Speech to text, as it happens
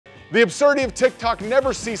The absurdity of TikTok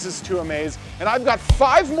never ceases to amaze, and I've got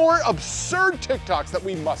 5 more absurd TikToks that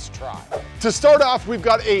we must try. To start off, we've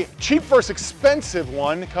got a cheap versus expensive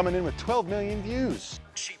one coming in with 12 million views.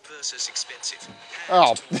 Cheap versus expensive.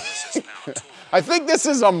 Oh, I think this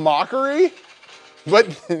is a mockery, but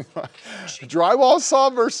drywall saw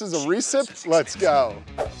versus a recip, let's go.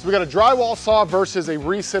 So we got a drywall saw versus a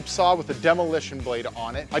recip saw with a demolition blade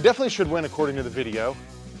on it. I definitely should win according to the video.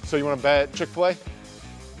 So you wanna bet Chick-fil-A? Okay.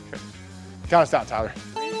 Count us down, Tyler.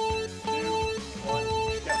 3, 2, 1,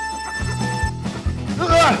 go.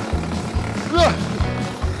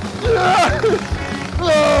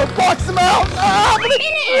 Box him out! Actually,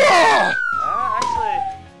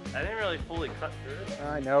 I didn't really fully cut through it.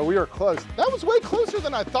 I know, we were close. That was way closer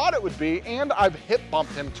than I thought it would be, and I've hip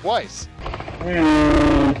bumped him twice.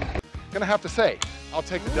 Gonna have to say, I'll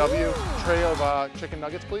take the W, tray of chicken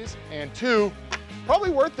nuggets, please. And 2, probably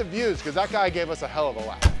worth the views, because that guy gave us a hell of a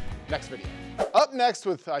laugh. Next video. Up next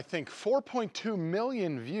with, I think, 4.2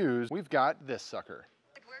 million views, we've got this sucker.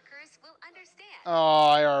 Woodworkers will understand. Oh,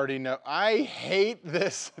 I already know. I hate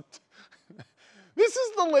this. This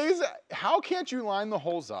is the lazy. How can't you line the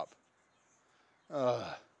holes up?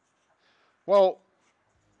 Well,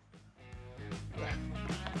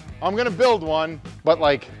 I'm gonna build one, but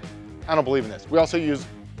like, I don't believe in this. We also use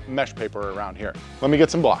mesh paper around here. Let me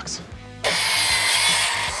get some blocks.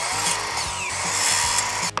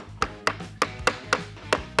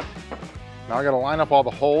 Now I gotta line up all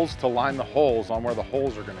the holes to line the holes on where the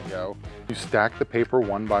holes are gonna go. You stack the paper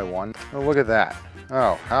one by one. Oh, look at that.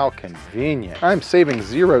 Oh, how convenient. I'm saving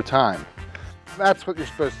 0 time. That's what you're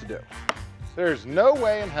supposed to do. There's no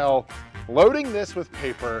way in hell loading this with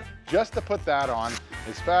paper just to put that on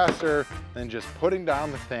is faster than just putting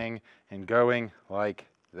down the thing and going like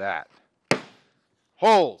that.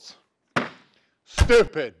 Holes.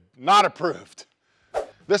 Stupid. Not approved.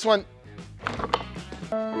 This one.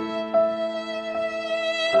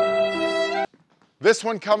 This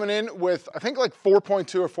one coming in with, I think like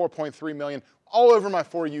 4.2 or 4.3 million all over my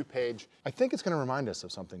For You page. I think it's gonna remind us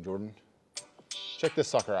of something, Jordan. Check this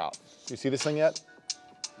sucker out. Do you see this thing yet?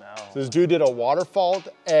 No. So this dude did a waterfall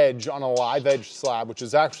edge on a live edge slab, which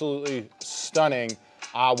is absolutely stunning.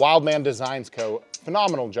 Wildman Designs Co.,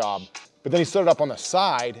 phenomenal job. But then he stood it up on the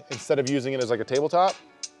side instead of using it as like a tabletop.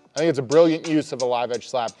 I think it's a brilliant use of a live edge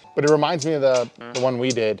slab, but it reminds me of the one we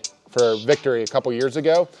did for Victory a couple years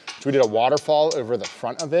ago. So we did a waterfall over the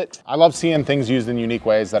front of it. I love seeing things used in unique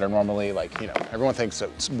ways that are normally like, you know, everyone thinks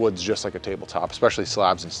that wood's just like a tabletop, especially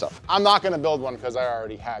slabs and stuff. I'm not gonna build one because I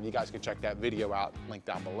already have. You guys can check that video out, link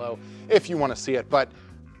down below if you wanna see it, but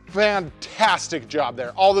fantastic job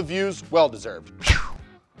there. All the views, well deserved.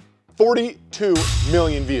 42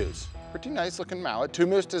 million views. Pretty nice looking mallet, 2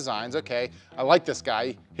 Moose Designs, okay. I like this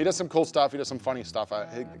guy. He does some cool stuff, he does some funny stuff.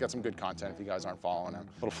 He got some good content if you guys aren't following him.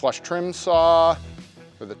 Little flush trim saw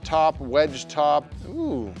for the top, wedge top.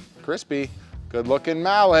 Ooh, crispy. Good looking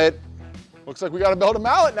mallet. Looks like we gotta build a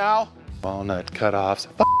mallet now. Walnut cutoffs,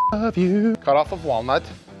 of you. Cut off of walnut.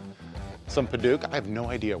 Some Paduke. I have no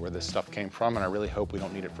idea where this stuff came from, and I really hope we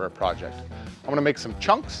don't need it for a project. I'm gonna make some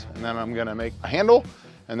chunks, and then I'm gonna make a handle,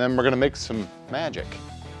 and then we're gonna make some magic.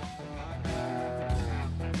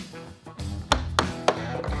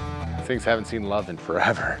 Things haven't seen love in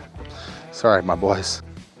forever. Sorry, my boys.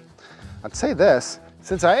 I'd say this,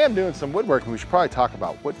 since I am doing some woodworking, we should probably talk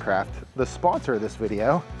about Woodcraft, the sponsor of this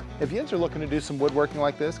video. If you guys are looking to do some woodworking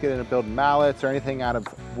like this, get into building mallets or anything out of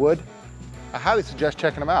wood, I highly suggest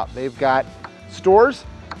checking them out. They've got stores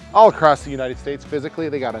all across the United States physically.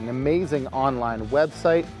 They got an amazing online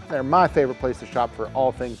website. They're my favorite place to shop for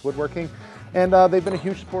all things woodworking. And they've been a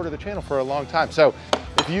huge supporter of the channel for a long time. So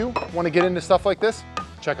if you want to get into stuff like this,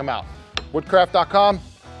 check them out. Woodcraft.com,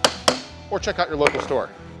 or check out your local store.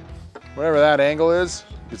 Whatever that angle is,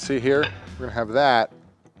 you can see here, we're gonna have that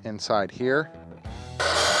inside here.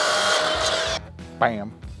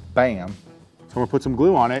 Bam, bam. So I'm gonna put some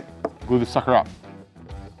glue on it, glue the sucker up.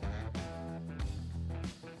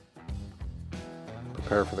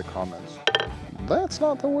 Prepare for the comments. That's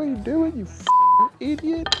not the way you do it, you f***ing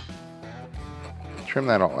idiot. Trim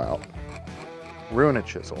that all out. Ruin a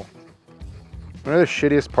chisel. You know the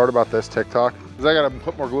shittiest part about this TikTok is I gotta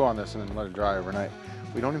put more glue on this and then let it dry overnight.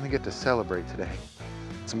 We don't even get to celebrate today.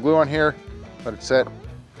 Some glue on here, let it sit.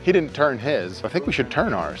 He didn't turn his. I think we should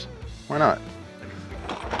turn ours. Why not?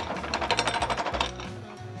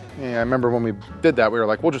 Yeah, I remember when we did that, we were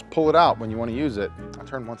like, we'll just pull it out when you want to use it. I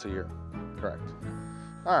turn once a year, correct.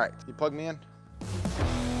 All right, you plug me in?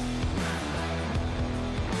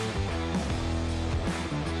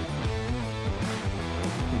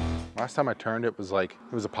 Last time I turned it was like,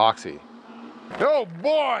 it was epoxy. Oh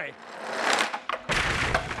boy!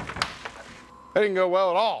 That didn't go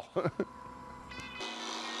well at all.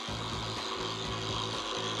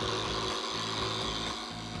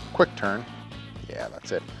 Quick turn. Yeah,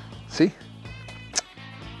 that's it. See?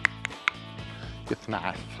 It's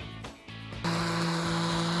nice.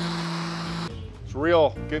 It's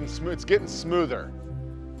real, getting smooth. It's getting smoother.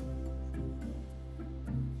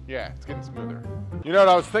 Yeah, it's getting smoother. You know what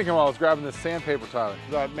I was thinking while I was grabbing this sandpaper, Tyler?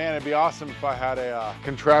 I thought, man, it'd be awesome if I had a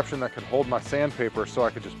contraption that could hold my sandpaper so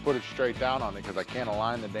I could just put it straight down on it because I can't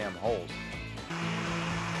align the damn holes.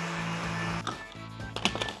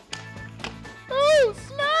 Oh,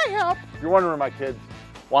 snap! If you're wondering, my kids,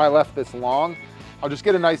 why I left this long, I'll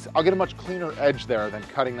get a much cleaner edge there than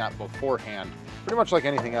cutting that beforehand. Pretty much like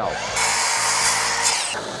anything else.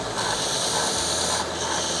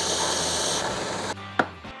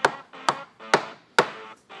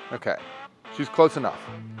 Okay, she's close enough.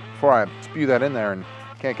 Before I spew that in there and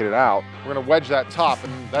can't get it out, we're gonna wedge that top,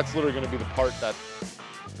 and that's literally gonna be the part that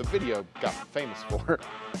the video got famous for.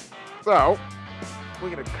 So, we're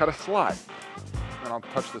gonna cut a slot. And I'll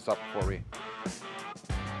touch this up before we...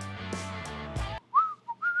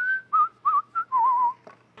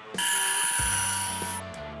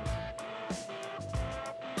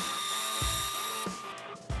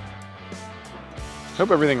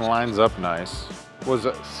 Hope everything lines up nice. Was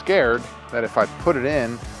scared that if I put it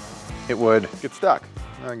in, it would get stuck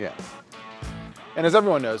again. And as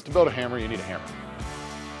everyone knows, to build a hammer, you need a hammer.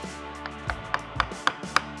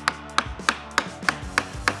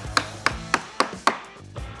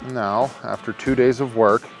 Now, after 2 days of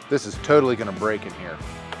work, this is totally gonna break in here.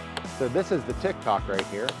 So this is the TikTok right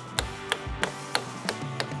here.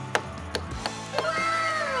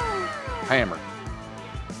 Hammer.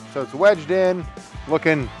 So it's wedged in,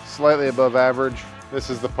 looking slightly above average. This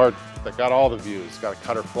is the part that got all the views. Got a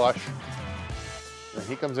cutter flush. And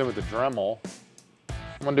he comes in with the Dremel.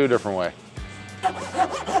 I'm gonna do it a different way.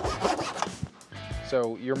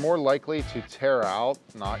 So you're more likely to tear out,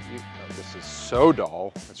 not you. Oh, this is so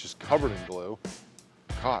dull. It's just covered in glue.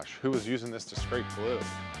 Gosh, who was using this to scrape glue?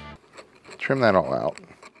 Trim that all out.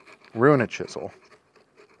 Ruin a chisel.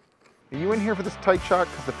 Are you in here for this tight shot?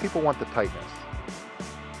 Because the people want the tightness.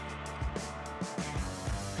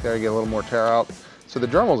 Gotta get a little more tear out. So the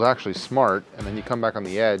Dremel's actually smart, and then you come back on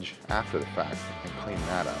the edge after the fact and clean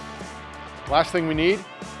that up. Last thing we need,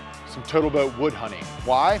 some Total Boat wood honey.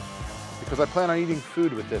 Why? Because I plan on eating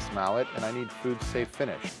food with this mallet, and I need food safe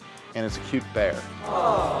finish. And it's a cute bear.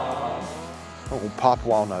 Aww. Oh, pop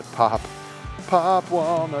walnut, pop. Pop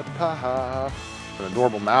walnut, pop. An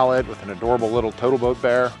adorable mallet with an adorable little Total Boat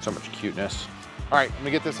bear. So much cuteness. All right, let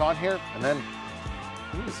me get this on here, and then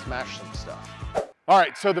we need to smash some stuff. All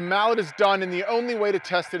right, so the mallet is done, and the only way to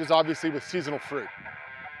test it is obviously with seasonal fruit.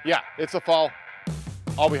 Yeah, it's the fall.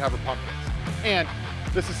 All we have are pumpkins. And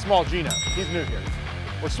this is small Gino. He's new here.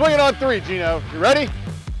 We're swinging on 3, Gino. You ready?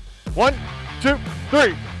 1, 2,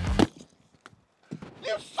 3.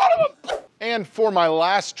 You son of a... And for my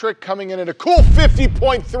last trick, coming in at a cool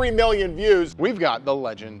 50.3 million views, we've got the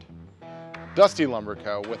legend, Dusty Lumber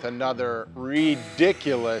Co. with another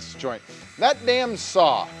ridiculous joint. That damn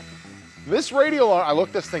saw. This radial, I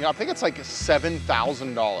looked this thing up, I think it's like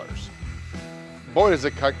 $7,000. Boy, does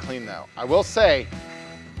it cut clean though. I will say,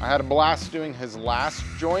 I had a blast doing his last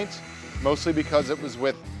joint, mostly because it was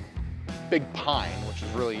with big pine, which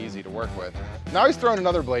is really easy to work with. Now he's throwing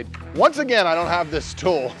another blade. Once again, I don't have this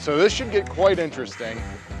tool, so this should get quite interesting.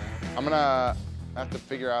 I'm gonna have to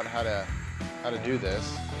figure out how to do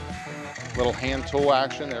this. Little hand tool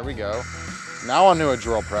action, there we go. Now onto a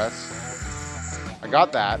drill press. I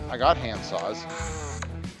got that, I got hand saws.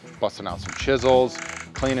 Busting out some chisels,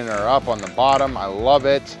 cleaning her up on the bottom, I love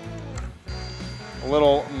it. A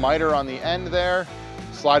little miter on the end there.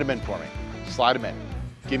 Slide them in for me, slide them in.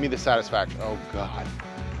 Give me the satisfaction, oh God.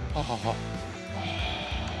 Oh.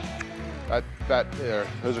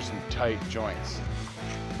 Those are some tight joints.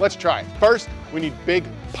 Let's try it. First, we need big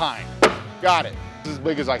pine. Got it. This is as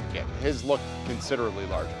big as I can get. His look considerably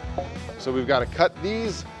larger. So we've got to cut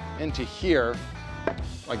these into here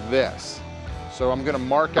like this. So I'm gonna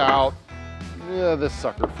mark out this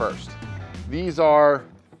sucker first. These are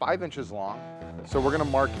 5 inches long. So we're gonna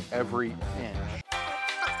mark every inch.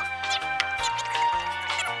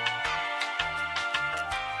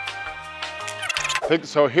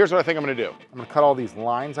 So here's what I think I'm gonna do. I'm gonna cut all these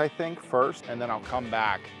lines, I think, first, and then I'll come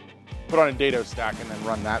back, put on a dado stack, and then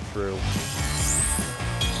run that through.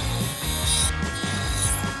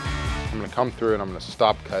 I'm gonna come through and I'm gonna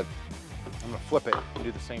stop cut. I'm gonna flip it and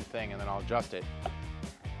do the same thing, and then I'll adjust it.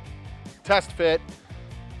 Test fit,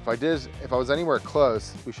 If I was anywhere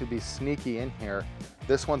close, we should be sneaky in here.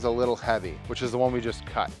 This one's a little heavy, which is the one we just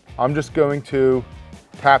cut. I'm just going to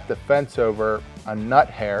tap the fence over a nut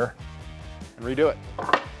hair and redo it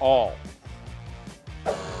all.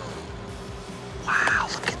 Wow,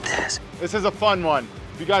 look at this. This is a fun one.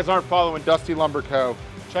 If you guys aren't following Dusty Lumber Co.,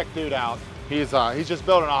 check dude out. He's just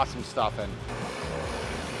building awesome stuff and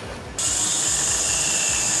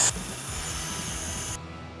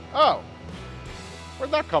oh,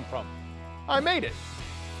 where'd that come from? I made it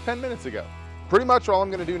 10 minutes ago. Pretty much all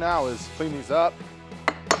I'm gonna do now is clean these up.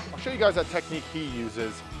 I'll show you guys that technique he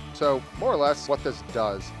uses. So more or less what this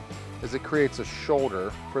does is it creates a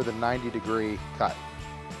shoulder for the 90-degree cut.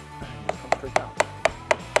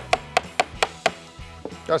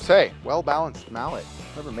 Gotta say, well-balanced mallet.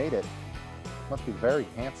 Whoever made it must be very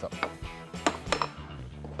handsome.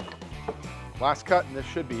 Last cut and this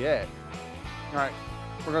should be it. All right,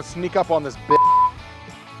 we're gonna sneak up on this bit.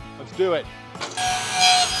 Let's do it.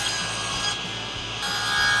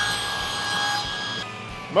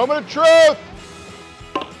 Moment of truth.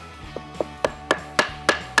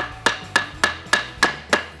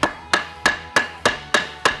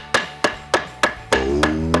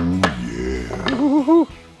 Woo-hoo-hoo.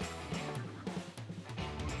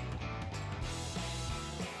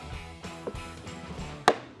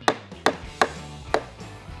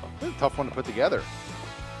 This is a tough one to put together.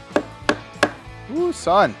 Ooh,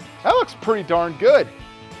 son, that looks pretty darn good.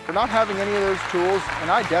 For not having any of those tools, and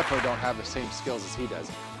I definitely don't have the same skills as he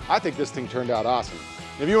does, I think this thing turned out awesome.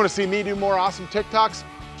 If you want to see me do more awesome TikToks,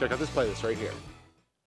 check out this playlist right here.